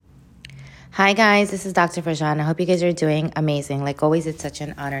Hi guys, this is Dr. Farjan. I hope you guys are doing amazing. Like always, it's such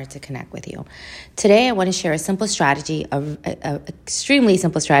an honor to connect with you. Today, I want to share a simple strategy, a extremely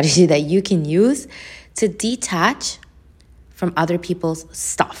simple strategy that you can use to detach from other people's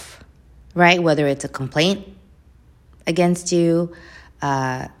stuff, right? Whether it's a complaint against you,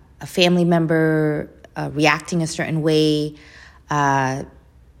 a family member reacting a certain way,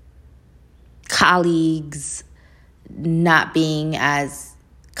 colleagues not being as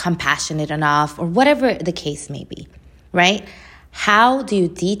compassionate enough, or whatever the case may be, right? How do you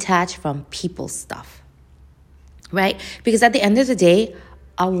detach from people's stuff, right? Because at the end of the day,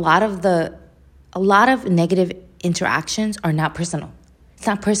 a lot of negative interactions are not personal. It's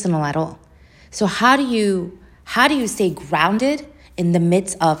not personal at all. So how do you stay grounded in the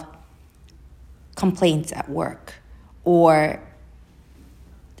midst of complaints at work or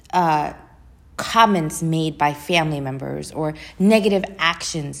comments made by family members or negative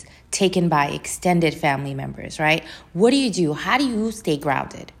actions taken by extended family members, right? What do? How do you stay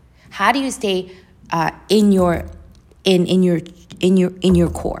grounded? How do you stay in your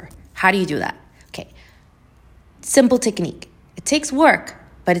core? How do you do that? Okay. Simple technique. It takes work,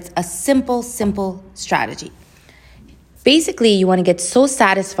 but it's a simple strategy. Basically, you want to get so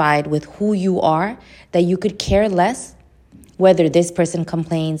satisfied with who you are that you could care less whether this person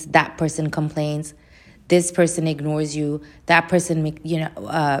complains, that person complains, this person ignores you, that person,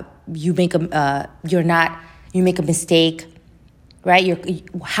 you make a mistake, right?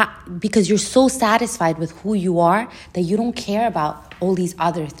 Because you're so satisfied with who you are that you don't care about all these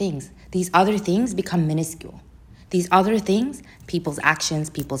other things. These other things become minuscule. These other things, people's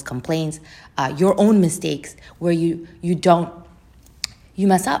actions, people's complaints, your own mistakes, where you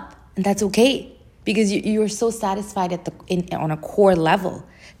mess up, and that's okay. Because you're so satisfied on a core level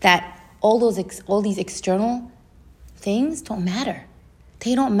that all these external things don't matter.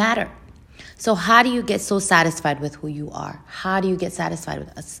 They don't matter. So how do you get so satisfied with who you are? How do you get satisfied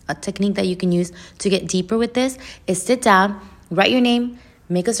with a technique that you can use to get deeper with this is sit down, write your name,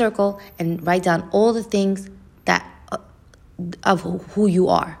 make a circle, and write down all the things that of who you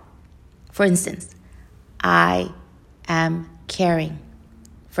are. For instance, I am caring.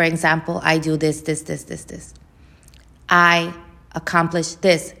 For example, I do this. I accomplish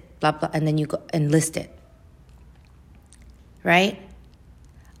this, blah, blah, and then you go and list it, right?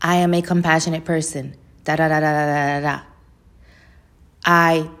 I am a compassionate person, da, da, da, da, da, da, da.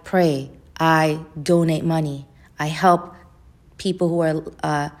 I pray, I donate money, I help people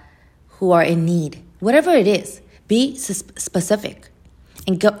who are in need. Whatever it is, be specific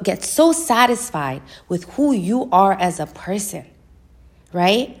and get so satisfied with who you are as a person.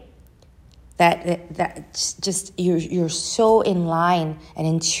 Right? That just you're so in line and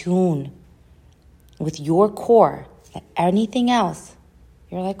in tune with your core that anything else,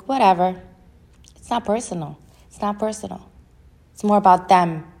 you're like, whatever. It's not personal. It's not personal. It's more about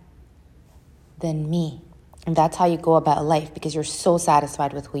them than me. And that's how you go about life because you're so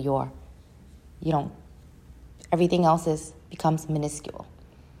satisfied with who you are. Everything else becomes minuscule.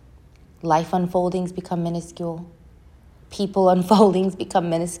 Life unfoldings become minuscule. People unfoldings become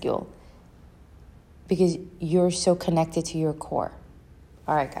minuscule because you're so connected to your core.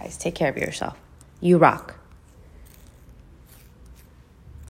 All right, guys, take care of yourself. You rock.